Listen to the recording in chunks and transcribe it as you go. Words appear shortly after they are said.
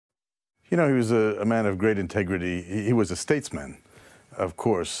You know, he was a man of great integrity. He was a statesman, of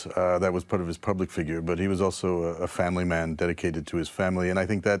course. That was part of his public figure, but he was also a family man dedicated to his family, and I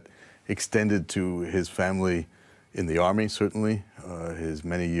think that extended to his family in the Army, certainly, his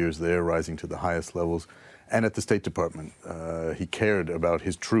many years there, rising to the highest levels, and at the State Department. He cared about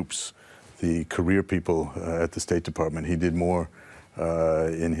his troops, the career people at the State Department. He did more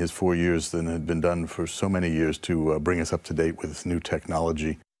in his 4 years than had been done for so many years to bring us up to date with this new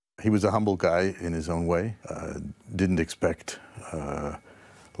technology. He was a humble guy in his own way, didn't expect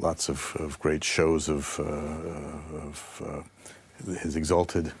lots of great shows of his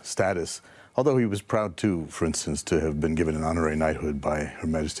exalted status, although he was proud too, for instance, to have been given an honorary knighthood by Her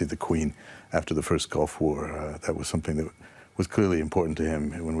Majesty the Queen after the first Gulf War. That was something that was clearly important to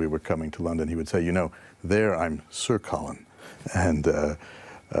him. When we were coming to London, he would say, you know, there I'm Sir Colin. And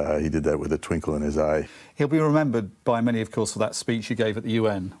he did that with a twinkle in his eye. He'll be remembered by many, of course, for that speech he gave at the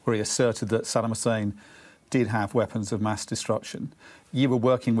UN, where he asserted that Saddam Hussein did have weapons of mass destruction. You were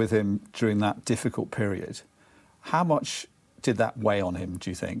working with him during that difficult period. How much did that weigh on him,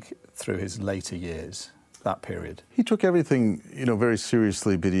 do you think, through his later years, that period? He took everything, you know, very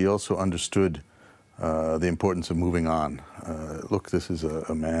seriously, but he also understood the importance of moving on. Look, this is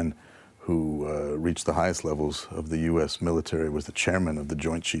a man who reached the highest levels of the U.S. military, was the chairman of the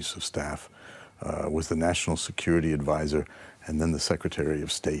Joint Chiefs of Staff, was the National Security Advisor, and then the Secretary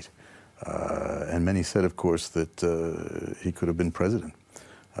of State. And many said, of course, that he could have been president.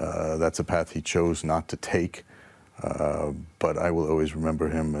 That's a path he chose not to take, but I will always remember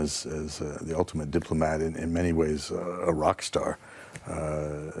him as the ultimate diplomat, in many ways a rock star,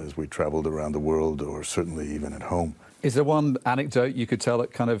 as we traveled around the world, or certainly even at home. Is there one anecdote you could tell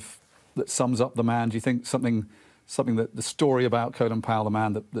that sums up the man? Do you think something that the story about Colin Powell, the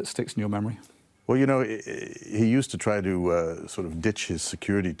man that sticks in your memory? Well, you know, he used to try to sort of ditch his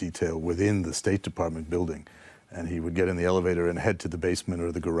security detail within the State Department building, and he would get in the elevator and head to the basement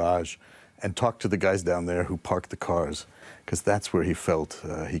or the garage and talk to the guys down there who parked the cars, because that's where he felt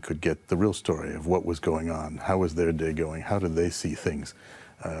he could get the real story of what was going on, how was their day going, how did they see things.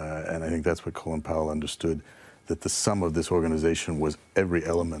 And I think that's what Colin Powell understood, that the sum of this organization was every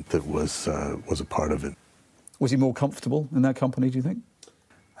element that was a part of it. Was he more comfortable in that company, do you think?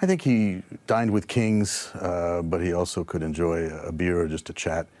 I think he dined with kings, but he also could enjoy a beer or just a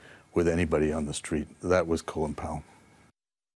chat with anybody on the street. That was Colin Powell.